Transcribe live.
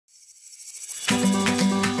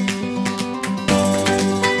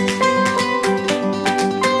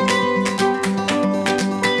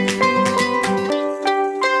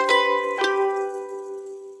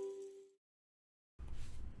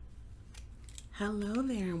Hello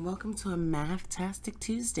there and welcome to a Math-Tastic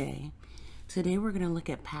Tuesday. Today we're going to look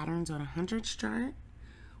at patterns on a hundreds chart.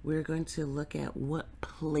 We're going to look at what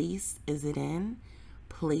place is it in.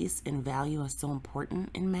 Place and value are so important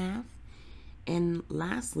in math. And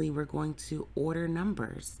lastly, we're going to order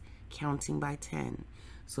numbers, counting by 10.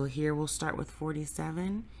 So here we'll start with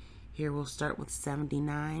 47. Here we'll start with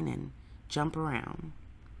 79 and jump around.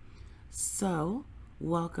 So,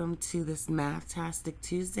 welcome to this Math-Tastic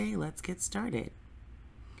Tuesday. Let's get started.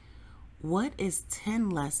 What is 10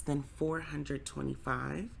 less than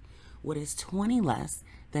 425? What is 20 less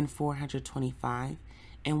than 425?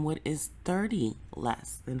 And what is 30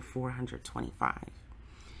 less than 425?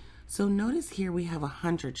 So notice here we have a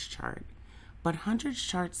hundreds chart, but hundreds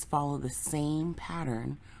charts follow the same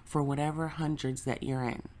pattern for whatever hundreds that you're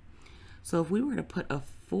in. So if we were to put a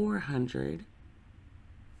 400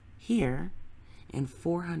 here, and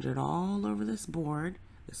 400 all over this board,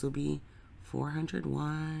 this will be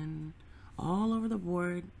 401 all over the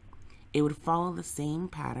board. It would follow the same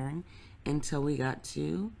pattern until we got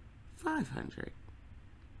to 500.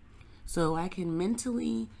 So I can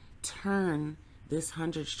mentally turn this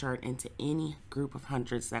hundreds chart into any group of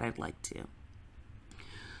hundreds that I'd like to.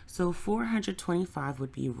 So 425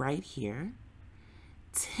 would be right here.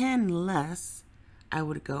 10 less, I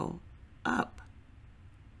would go up.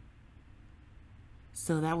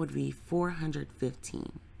 So that would be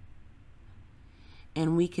 415.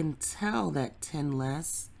 And we can tell that 10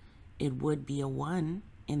 less, it would be a 1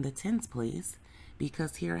 in the tens place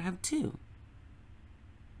because here I have 2.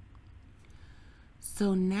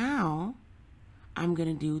 So now I'm going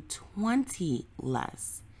to do 20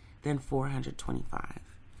 less than 425.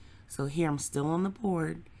 So here I'm still on the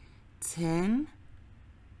board. 10,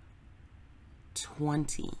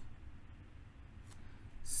 20.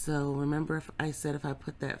 So remember if I said if I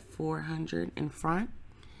put that 400 in front,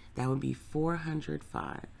 that would be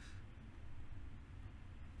 405.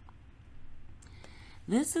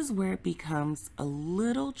 This is where it becomes a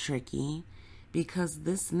little tricky because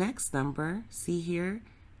this next number, see here,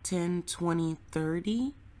 10, 20,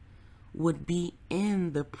 30, would be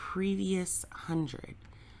in the previous 100.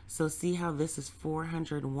 So see how this is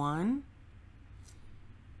 401?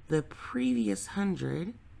 The previous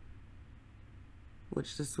 100,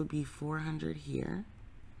 which this would be 400 here,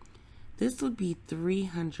 this would be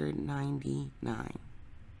 399.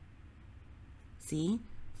 See,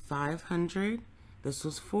 500, this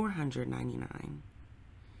was 499.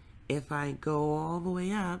 If I go all the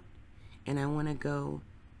way up and I want to go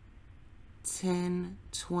 10,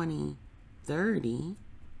 20, 30,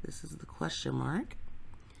 this is the question mark,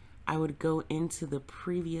 I would go into the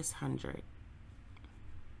previous 100.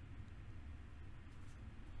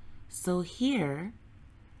 So here,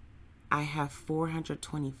 I have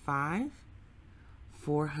 425,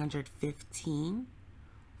 415,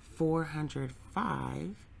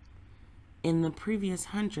 405. In the previous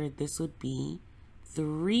 100, this would be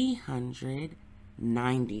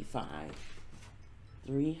 395.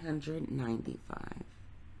 395.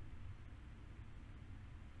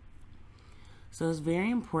 So it's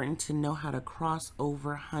very important to know how to cross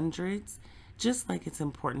over hundreds, just like it's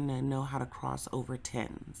important to know how to cross over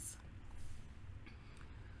tens.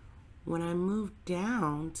 When I move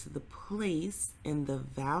down to the place and the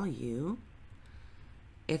value,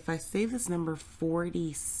 if I say this number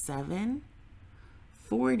 47,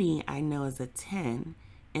 40 I know is a 10,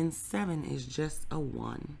 and 7 is just a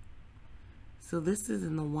 1. So this is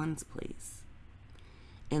in the ones place.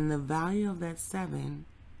 And the value of that 7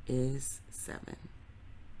 is 7.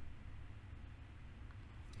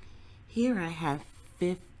 Here I have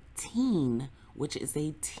 15, which is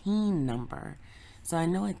a teen number. So I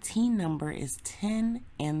know a teen number is 10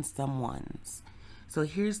 and some ones. So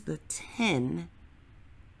here's the 10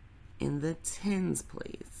 in the tens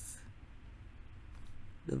place.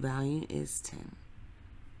 The value is 10.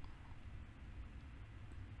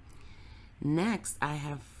 Next, I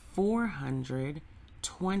have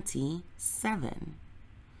 427.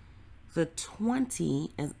 The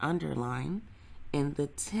 20 is underlined in the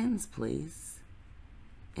tens place,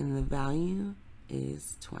 and the value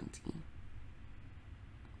is 20.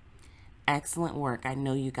 Excellent work. I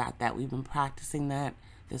know you got that. We've been practicing that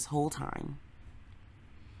this whole time.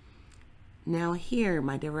 Now here,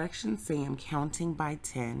 my directions say I'm counting by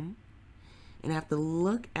 10, and I have to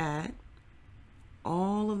look at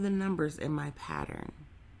all of the numbers in my pattern.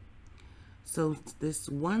 So this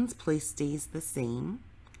ones place stays the same.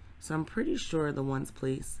 So I'm pretty sure the ones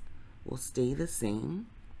place will stay the same.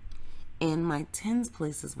 And my tens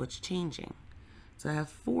place is what's changing. So I have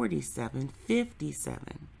 47,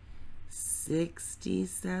 57,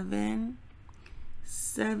 67,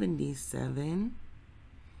 77,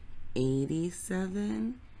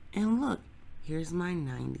 87, and look, here's my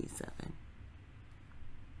 97.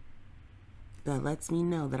 That lets me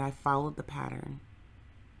know that I followed the pattern.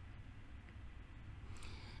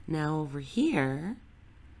 Now over here,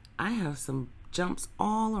 I have some jumps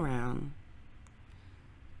all around.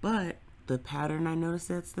 But the pattern, I notice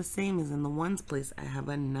that's the same as in the ones place. I have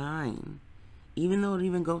a 9. Even though it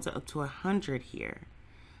even goes up to 100 here,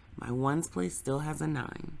 my ones place still has a 9.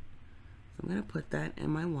 So I'm going to put that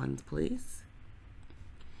in my ones place.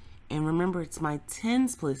 And remember, it's my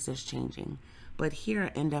tens place that's changing. But here I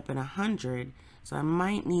end up in 100, so I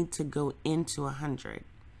might need to go into 100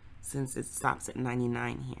 since it stops at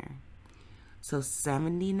 99 here. So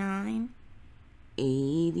 79,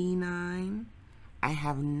 89, I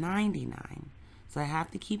have 99. So I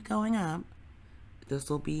have to keep going up. This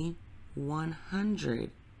will be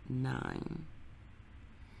 109.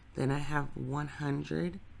 Then I have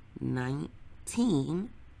 119.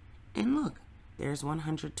 And look, there's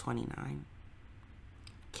 129.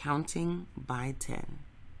 Counting by 10.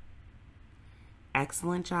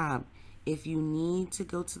 Excellent job. If you need to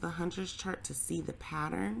go to the hundreds chart to see the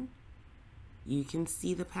pattern, you can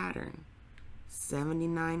see the pattern.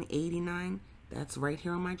 79, 89, that's right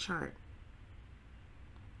here on my chart.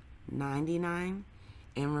 99,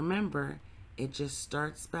 and remember, it just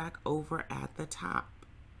starts back over at the top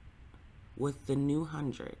with the new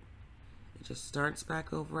 100. It just starts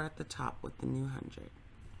back over at the top with the new 100.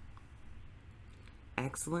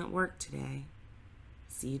 Excellent work today.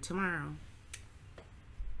 See you tomorrow.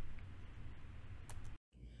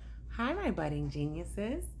 Hi, my budding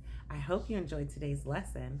geniuses. I hope you enjoyed today's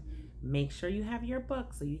lesson. Make sure you have your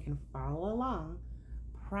book so you can follow along.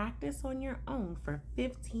 Practice on your own for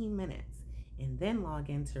 15 minutes and then log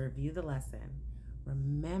in to review the lesson.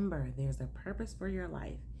 Remember, there's a purpose for your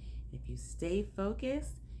life. If you stay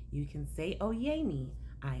focused, you can say, Oyemi,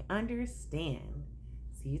 I understand.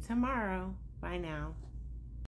 See you tomorrow. Bye now.